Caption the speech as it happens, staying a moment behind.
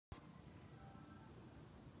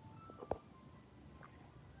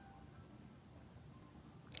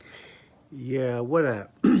Yeah, what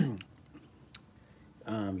up,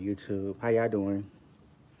 YouTube? How y'all doing?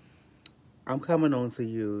 I'm coming on to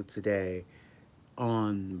you today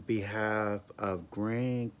on behalf of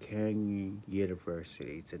Grand Canyon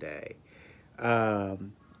University today.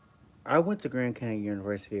 Um, I went to Grand Canyon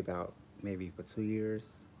University about maybe for 2 years.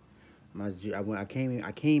 I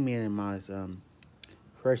came in my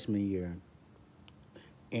freshman year,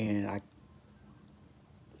 and I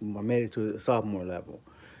made it to the sophomore level.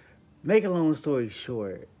 Make a long story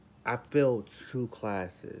short, I failed two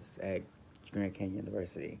classes at Grand Canyon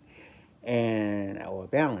University, and I was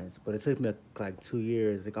balanced. But it took me like 2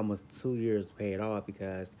 years, like almost 2 years to pay it off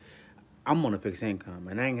because I'm on a fixed income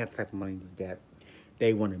and I ain't got the type of money that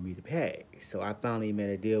they wanted me to pay. So I finally made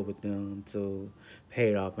a deal with them to pay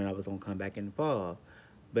it off, and I was gonna come back in the fall.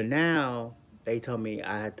 But now they told me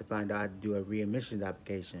I had to find out how to do a readmissions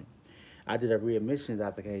application. I did a readmissions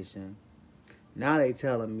application. Now they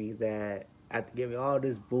telling me that after giving all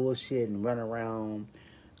this bullshit and run around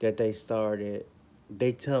that they started,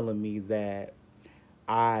 they telling me that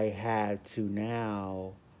I had to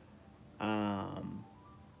now, um,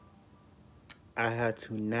 I had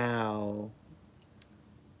to now,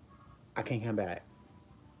 I can't come back,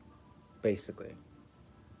 basically.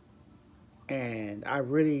 And I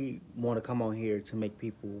really want to come on here to make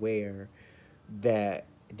people aware that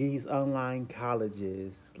these online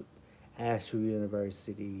colleges, Asheville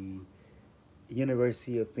University,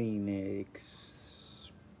 University of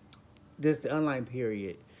Phoenix, just the online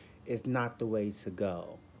period is not the way to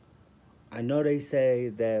go. I know they say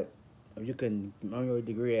that you can earn your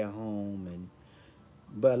degree at home,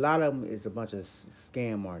 but a lot of them is a bunch of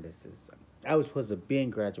scam artists. I was supposed to have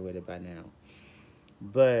been graduated by now,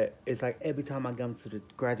 but it's like every time I come to the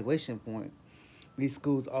graduation point, these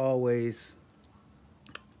schools always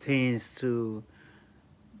tends to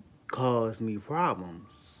cause me problems.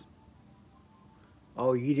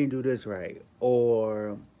 Oh, you didn't do this right,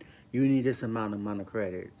 or you need this amount of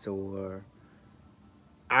credits, or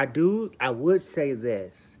I would say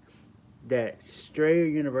this, that Strayer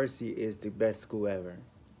University is the best school ever.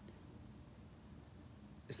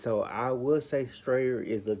 So I would say Strayer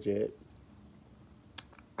is legit.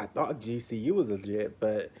 I thought GCU was legit,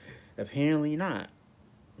 but apparently not.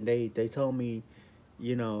 They told me,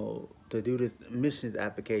 to do this admissions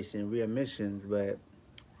application, readmissions, but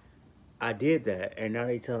I did that, and now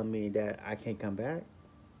they telling me that I can't come back.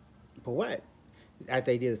 For what?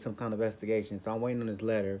 After they did some kind of investigation, so I'm waiting on this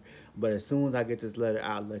letter. But as soon as I get this letter,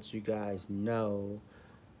 I'll let you guys know.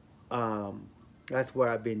 Um, that's where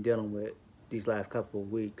I've been dealing with these last couple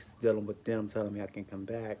of weeks, dealing with them telling me I can come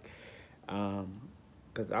back.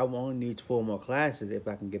 Because I only need four more classes if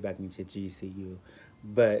I can get back into GCU.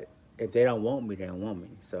 But if they don't want me, they don't want me.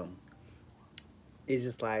 So it's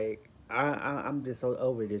just like I'm just so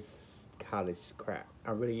over this college crap.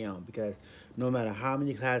 I really am, because no matter how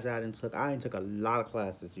many classes I done took a lot of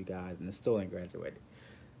classes, you guys, and I still ain't graduated.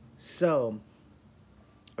 So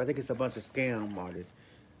I think it's a bunch of scam artists.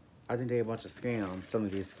 I think they're a bunch of scams, some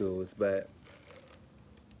of these schools, but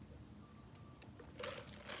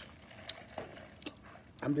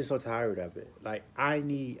I'm just so tired of it. Like I'm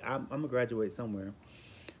gonna graduate somewhere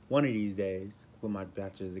one of these days with my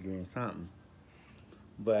bachelor's degree in something.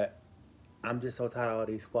 But I'm just so tired of all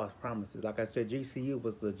these false promises. Like I said, GCU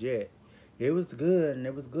was legit. It was good, and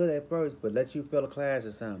it was good at first, but let you fail a class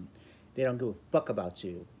or something, they don't give a fuck about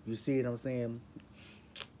you. You see what I'm saying?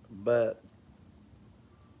 But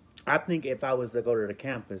I think if I was to go to the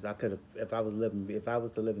campus, I could have. If I was to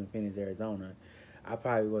live in Phoenix, Arizona, I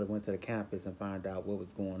probably would have went to the campus and find out what was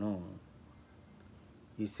going on.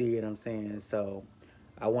 You see what I'm saying? So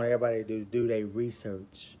I want everybody to do their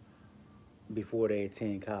research before they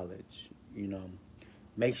attend college. You know,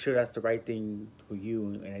 make sure that's the right thing for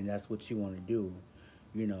you and that's what you want to do.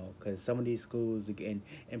 Because some of these schools,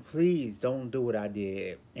 and please don't do what I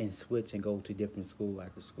did and switch and go to different school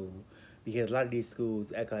after school, because a lot of these schools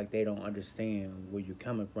act like they don't understand where you're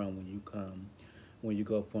coming from when you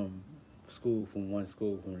go from one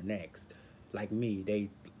school from the next. Like me, they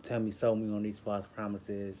tell me so me on these false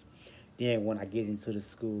promises. Then when I get into the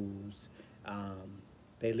schools, um,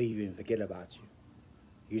 they leave you and forget about you.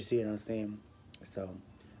 You see what I'm saying? So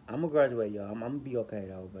I'm gonna graduate, y'all. I'm gonna be okay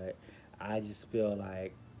though, but I just feel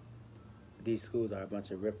like these schools are a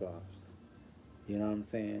bunch of ripoffs. You know what I'm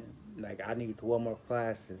saying? Like I need 12 more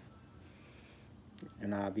classes,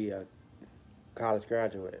 and I'll be a college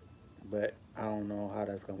graduate. But I don't know how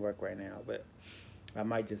that's gonna work right now. But I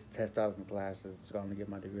might just test out some classes to get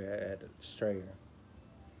my degree at Strayer.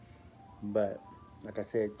 But like I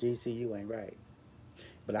said, GCU ain't right.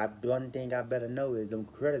 But one thing I better know is them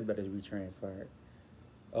credits better be transferred.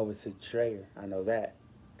 over to Trader. I know that.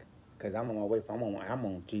 Because I'm on my way. I'm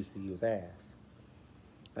on GCU's ass.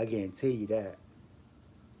 I guarantee you that.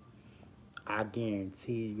 I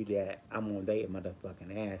guarantee you that I'm on their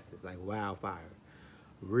motherfucking asses like wildfire.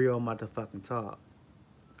 Real motherfucking talk.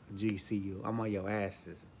 GCU. I'm on your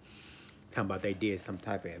asses. Talking about they did some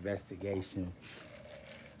type of investigation.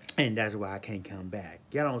 And that's why I can't come back.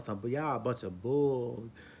 Y'all on some, but y'all a bunch of bull.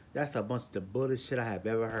 That's a bunch of the bullest shit I have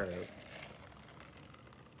ever heard.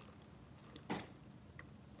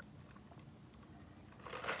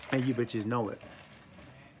 And you bitches know it.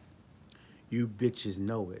 You bitches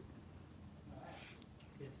know it.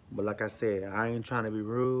 But like I said, I ain't trying to be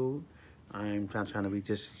rude. I ain't trying to be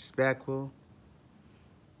disrespectful.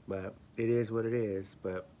 But it is what it is.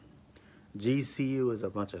 But GCU is a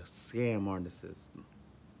bunch of scam artists.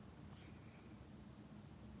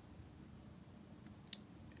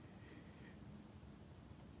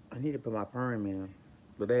 I need to put my perm in.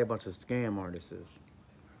 But they a bunch of scam artists.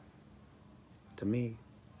 To me.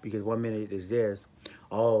 Because 1 minute is this.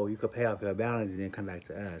 Oh, you could pay off your balance and then come back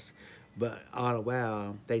to us. But all the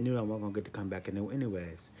while, they knew I wasn't going to get to come back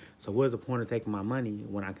anyways. So what's the point of taking my money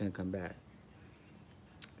when I couldn't come back?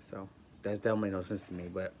 So that don't make no sense to me.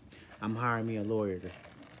 But I'm hiring me a lawyer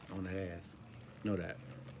on the ass. Know that.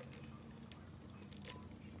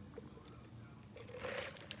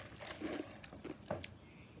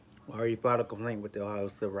 I already filed a complaint with the Ohio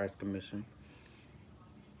Civil Rights Commission.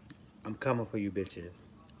 I'm coming for you bitches.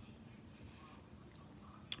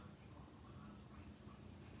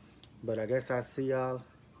 But I guess I'll see y'all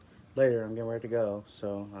later. I'm getting ready to go.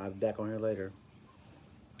 So I'll be back on here later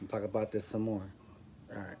and talk about this some more.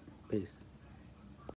 All right. Peace.